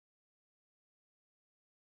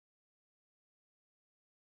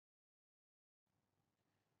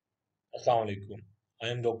Assalamu alaikum. I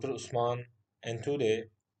am Dr. Usman, and today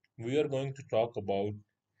we are going to talk about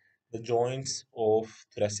the joints of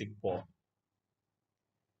thoracic wall.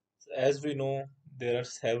 As we know, there are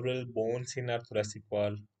several bones in our thoracic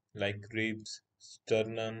wall, like ribs,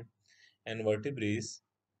 sternum, and vertebrae.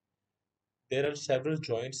 There are several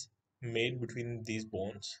joints made between these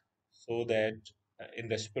bones so that in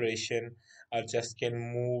respiration our chest can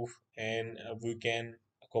move and we can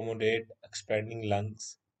accommodate expanding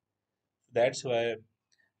lungs. That's why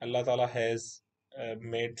Allah Ta'ala has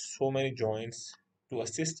made so many joints to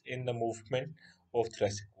assist in the movement of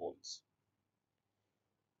thoracic walls.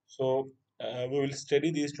 So we will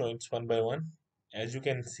study these joints one by one. As you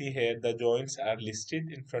can see here, the joints are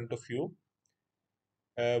listed in front of you.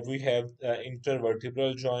 We have the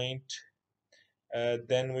intervertebral joint,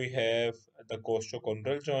 then we have the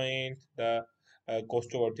costochondral joint, the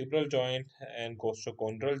costovertebral joint, and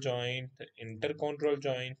costochondral joint, interchondral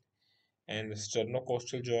joint, and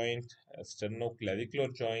sternocostal joint,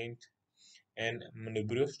 sternoclavicular joint, and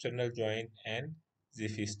manubriosternal joint and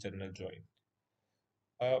xiphisternal joint.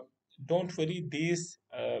 Uh, don't worry, these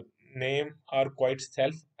names are quite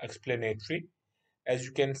self-explanatory. As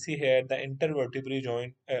you can see here, the intervertebral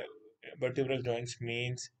joint, vertebral joints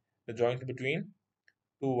means the joint between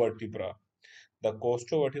two vertebra. The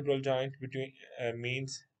costovertebral joint between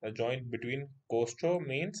means the joint between costo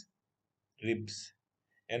means ribs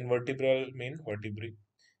and vertebral mean vertebrae.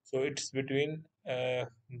 So it's between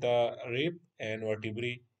the rib and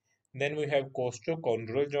vertebrae. Then we have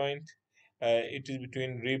costochondral joint. It is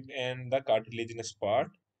between rib and the cartilaginous part.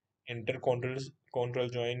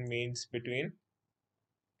 Interchondral joint means between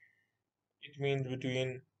it means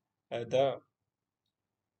between the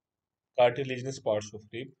cartilaginous parts of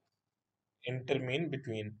rib. Inter mean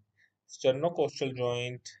between sternocostal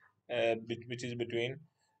joint, which is between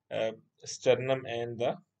uh, sternum and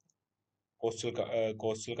the costal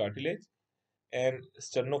cartilage, and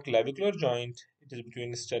sternoclavicular joint, it is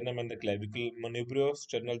between sternum and the clavicle.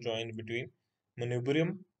 Manubriosternal joint between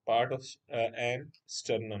manubrium part of and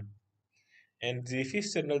sternum, and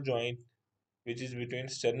xiphisternal joint, which is between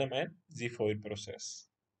sternum and xiphoid process.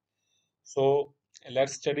 So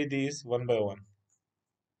let's study these one by one.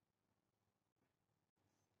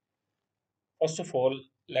 First of all,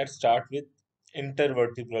 let's start with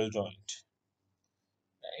intervertebral joint.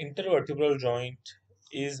 Intervertebral joint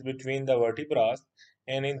is between the vertebrae,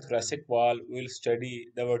 and in thoracic wall we will study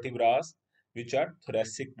the vertebrae which are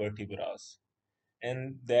thoracic vertebrae,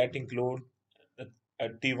 and that include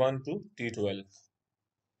T1 to T12.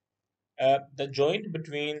 The joint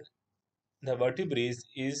between the vertebrae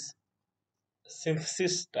is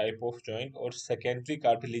symphysis type of joint or secondary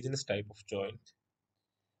cartilaginous type of joint.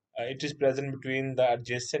 It is present between the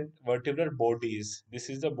adjacent vertebral bodies. This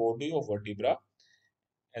is the body of vertebra,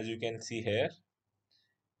 as you can see here,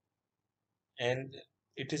 and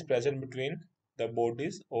it is present between the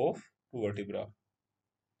bodies of two vertebra.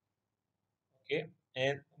 Okay,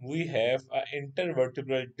 and we have an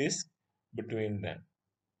intervertebral disc between them.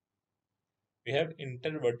 We have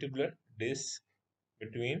intervertebral disc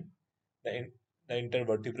between the, the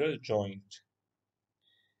intervertebral joint.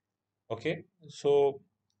 Okay, so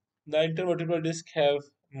the intervertebral disc have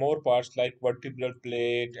more parts like vertebral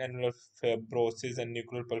plate, annular fibrosis, and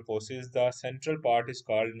nuclear pulposis. The central part is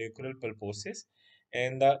called nuclear pulposis,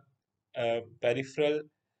 and the peripheral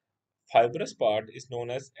fibrous part is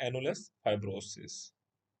known as annulus fibrosis.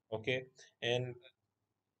 Okay, and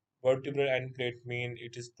vertebral anchorage mean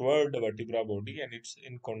it is toward the vertebra body and it's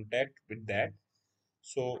in contact with that.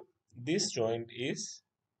 So this joint is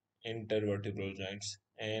intervertebral joints,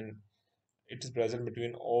 and it is present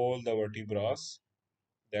between all the vertebrae.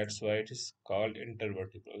 That's why it is called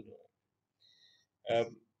intervertebral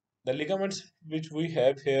joint. The ligaments which we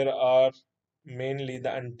have here are mainly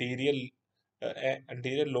the anterior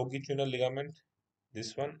longitudinal ligament.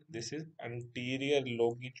 This is anterior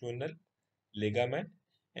longitudinal ligament,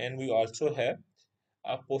 and we also have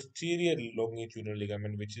a posterior longitudinal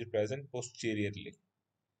ligament which is present posteriorly.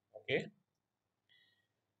 Okay,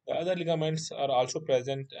 the other ligaments are also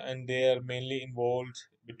present, and they are mainly involved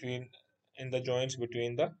between in the joints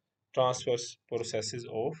between the transverse processes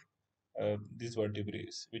of these vertebrae,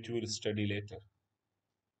 which we will study later.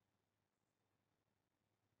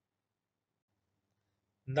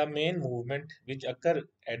 The main movement which occur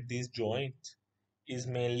at these joints is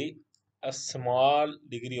mainly a small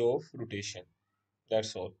degree of rotation.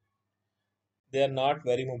 That's all. They are not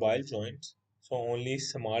very mobile joints, so only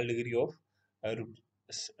small degree of uh,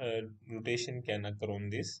 rot- rotation can occur on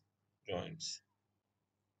these joints.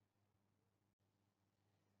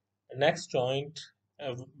 The next joint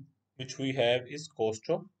which we have is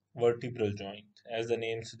costo. vertebral joint. As the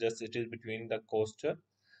name suggests, it is between the costa,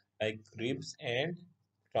 like ribs and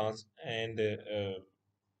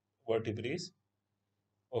vertebrae.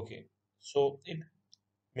 Okay, so it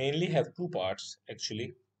mainly have two parts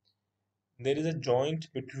actually. There is a joint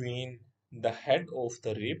between the head of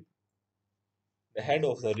the rib,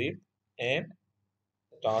 and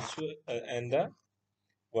and the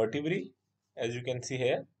vertebrae. As you can see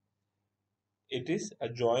here, it is a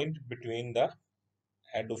joint between the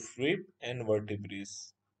head of rib and vertebrae.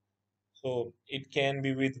 So it can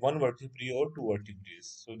be with one vertebrae or two vertebrae.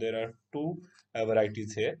 So there are two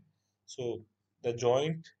varieties here. So the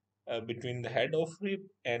joint between the head of rib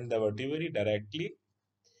and the vertebrae directly,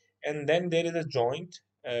 and then there is a joint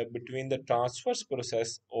between the transverse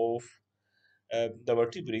process of the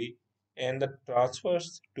vertebrae and the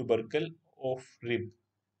transverse tubercle of rib.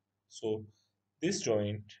 So this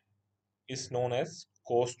joint is known as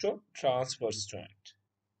costo-transverse joint.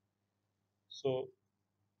 So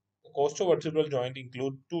the costo-vertebral joint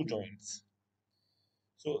include two joints.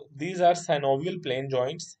 So these are synovial plane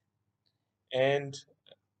joints, and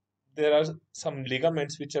there are some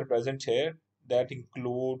ligaments which are present here that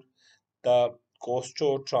include the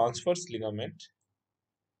costo-transverse ligament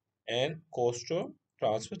and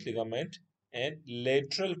costo-transverse ligament and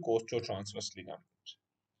lateral costo-transverse ligament.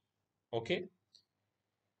 Okay,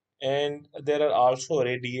 and there are also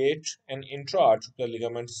radiate and intra-articular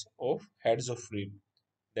ligaments of heads of rib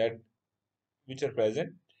that which are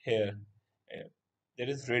present here. Uh, There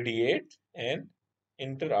is radiate and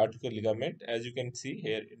interarticular ligament, as you can see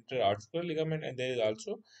here, interarticular ligament, and there is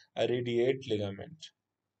also a radiate ligament.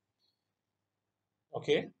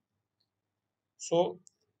 Okay, so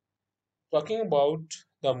talking about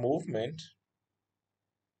the movement,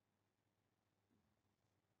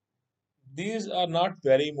 these are not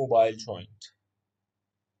very mobile joint,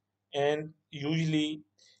 and usually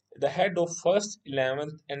the head of first,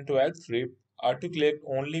 11th, and 12th rib articulate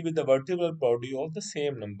only with the vertebral body of the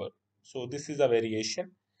same number. So this is a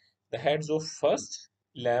variation. The heads of first,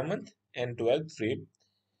 11th, and 12th rib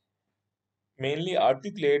mainly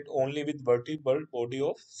articulate only with vertebral body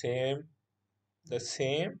of the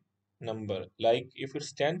same number. Like if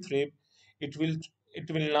it's 10th rib, it will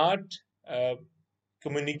not uh,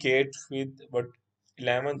 communicate with what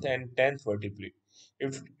 11th and 10th vertebrae.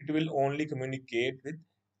 If it will only communicate with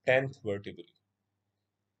 10th vertebrae.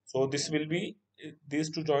 So these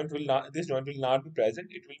two joint will not this joint will not be present.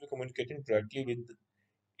 It will be communicating directly with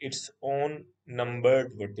its own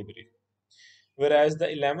numbered vertebrae. Whereas the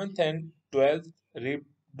 11th and 12th rib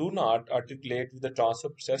do not articulate with the transfer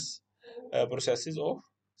processes of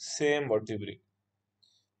same vertebrae.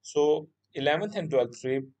 So 11th and 12th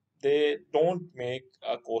rib, they don't make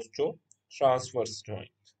a costo-transverse joint.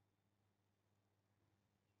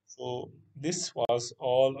 So this was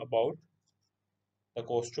all about the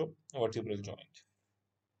costo-vertebral joint.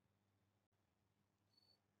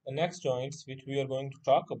 The next joints which we are going to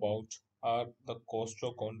talk about are the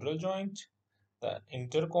costochondral joint, the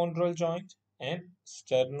interchondral joint, and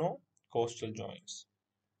sternocostal joints.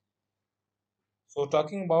 So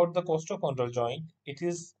talking about the costochondral joint, it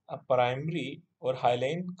is a primary or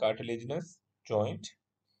hyaline cartilaginous joint.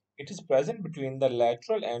 It is present between the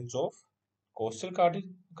lateral ends of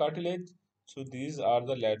cartilage. So these are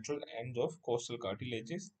the lateral ends of costal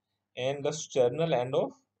cartilages and the sternal end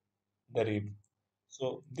of the rib.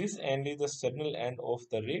 So this end is the sternal end of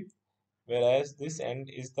the rib, whereas this end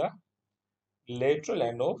is the lateral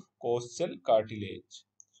end of costal cartilage.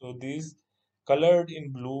 So these colored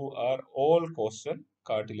in blue are all costal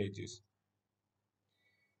cartilages.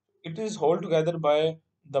 It is held together by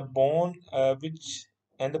the bone which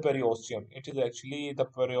and the periosteum. It is actually the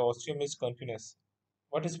periosteum is continuous.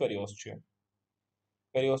 What is periosteum?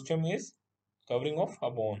 Periosteum is covering of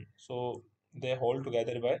a bone. So they hold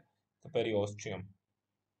together by the periosteum,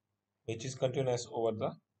 which is continuous over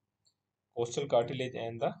the costal cartilage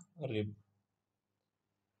and the rib.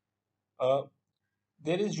 Uh,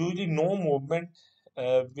 there is usually no movement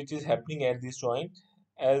which is happening at this joint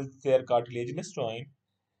as their cartilaginous joint.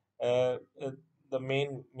 Uh, uh,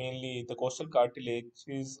 mainly the costal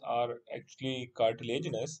cartilages are actually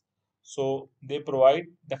cartilaginous, so they provide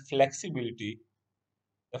the flexibility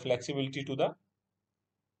to the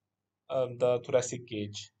thoracic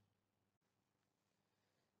cage.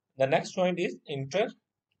 The next joint is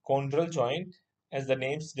interchondral joint. As the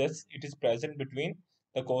name suggests, it is present between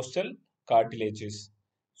the costal cartilages.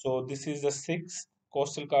 So this is the sixth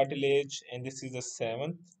costal cartilage, and this is the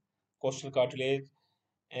seventh costal cartilage,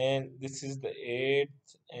 and this is the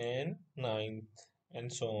eighth and ninth,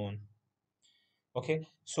 and so on. Okay,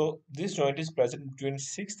 so this joint is present between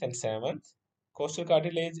sixth and seventh costal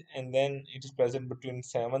cartilage, and then it is present between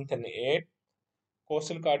 7th and 8th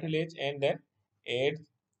costal cartilage, and then 8,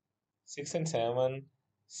 6 and 7,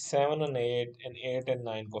 7 and 8, and 8 and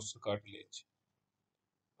 9 costal cartilage.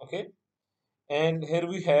 Okay, and here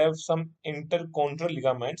we have some interchondral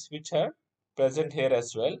ligaments which are present here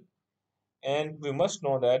as well. And we must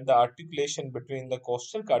know that the articulation between the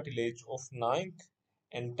costal cartilage of 9th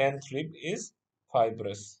and 10th rib is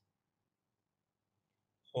fibrous.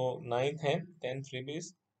 So 9th and 10th rib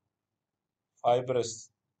is fibrous.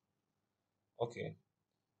 Okay.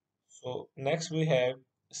 So next we have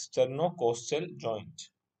sternocostal joint.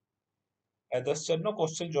 At the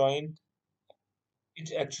sternocostal joint,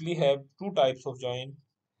 it actually have two types of joint.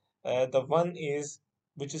 The one is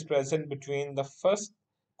which is present between the first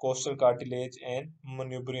costal cartilage and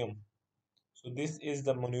manubrium. So this is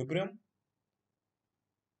the manubrium.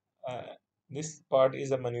 Uh, this part is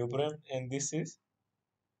the manubrium, and this is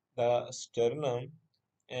the sternum,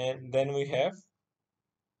 and then we have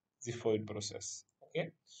xiphoid process. Okay,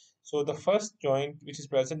 so the first joint which is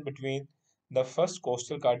present between the first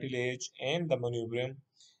costal cartilage and the manubrium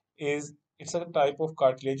is it's a type of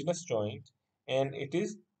cartilaginous joint, and it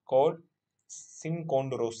is called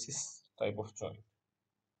synchondrosis type of joint.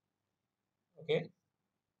 Okay,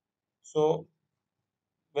 so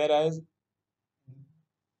whereas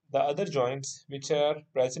the other joints which are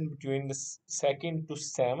present between the second to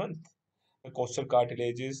seventh costal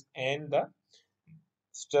cartilages and the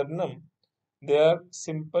sternum, they are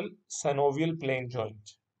simple synovial plane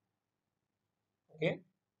joint. Okay,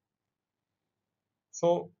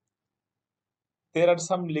 so there are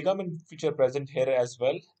some ligaments which are present here as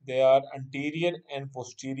well. They are anterior and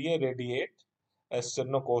posterior radiate,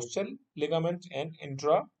 sternocostal ligament, and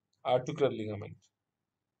intra-articular ligament.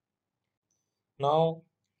 Now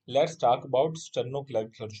let's talk about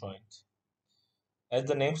sternoclavicular joint. As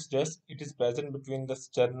the name suggests, it is present between the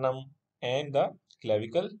sternum and the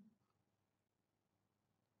clavicle.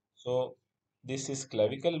 So this is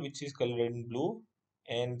clavicle, which is colored in blue,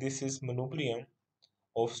 and this is manubrium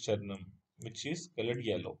of sternum, which is colored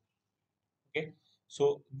yellow. Okay,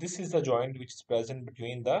 so this is the joint which is present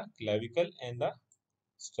between the clavicle and the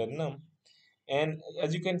sternum, and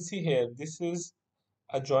as you can see here, this is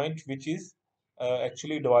a joint which is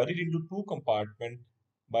actually divided into two compartments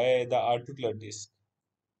by the articular disc.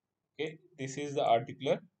 Okay, this is the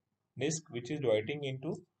articular disc which is dividing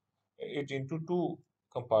into it into two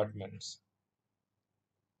compartments.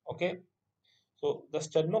 Okay, so the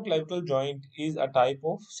sternoclavicular joint is a type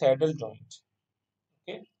of saddle joint.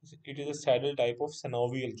 Okay, it is a saddle type of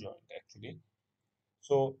synovial joint actually.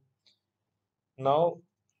 So now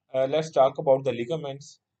let's talk about the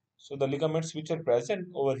ligaments. So the ligaments which are present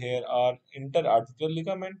over here are interarticular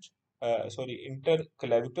ligament,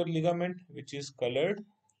 interclavicular ligament, which is colored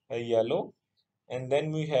yellow, and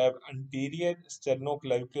then we have anterior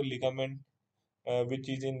sternoclavicular ligament, which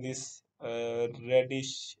is in this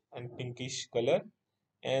reddish and pinkish color,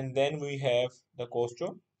 and then we have the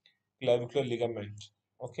costoclavicular ligament.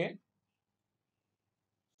 Okay,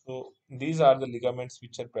 so these are the ligaments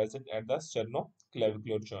which are present at the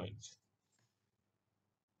sternoclavicular joint.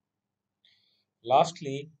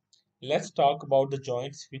 Lastly, let's talk about the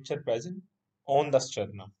joints which are present on the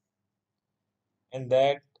sternum. And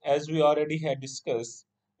that, as we already had discussed,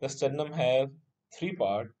 the sternum have three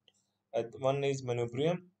parts. One is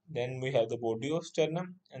manubrium, then we have the body of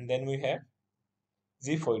sternum, and then we have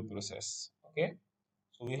xiphoid process. Okay,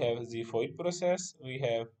 so we have xiphoid process, we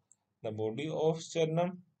have the body of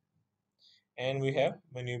sternum, and we have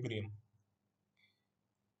manubrium.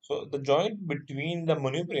 So the joint between the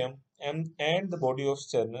manubrium and the body of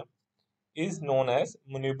sternum is known as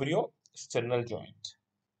manubrio-sternal joint.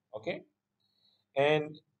 Okay,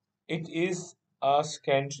 and it is a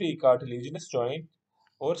secondary cartilaginous joint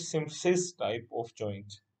or symphysis type of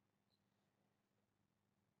joint.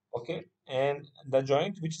 Okay, and the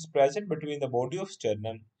joint which is present between the body of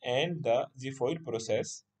sternum and the xiphoid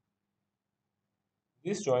process,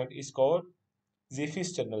 this joint is called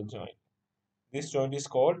xiphisternal joint. This joint is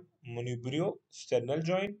called manubrio-sternal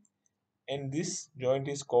joint, and this joint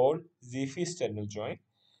is called xiphisternal joint,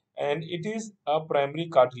 and it is a primary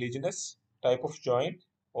cartilaginous type of joint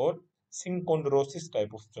or synchondrosis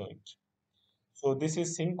type of joint. So this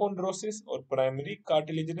is synchondrosis or primary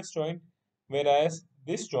cartilaginous joint, whereas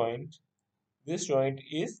this joint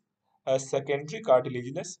is a secondary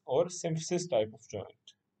cartilaginous or symphysis type of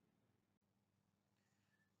joint.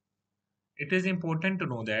 It is important to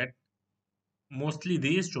know that mostly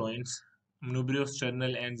these joints,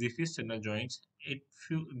 nubriosternal and xiphisternal joints,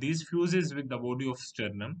 these fuses with the body of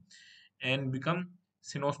sternum and become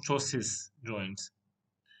synostosis joints.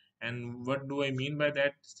 And what do I mean by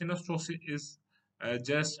that? Stenosis is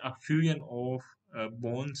just a fusion of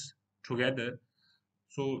bones together.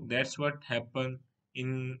 So that's what happened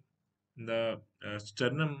in the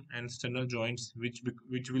sternum and sternal joints,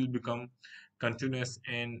 which will become continuous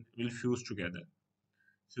and will fuse together.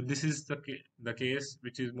 So this is the case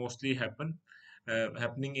which is mostly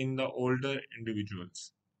happening in the older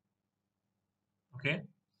individuals. Okay.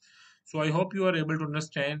 So I hope you are able to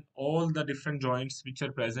understand all the different joints which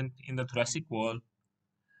are present in the thoracic wall.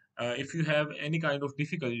 If you have any kind of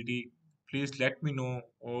difficulty, please let me know,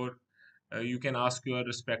 or you can ask your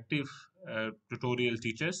respective tutorial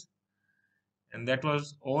teachers. And that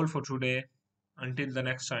was all for today. Until the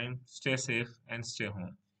next time, stay safe and stay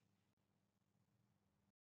home.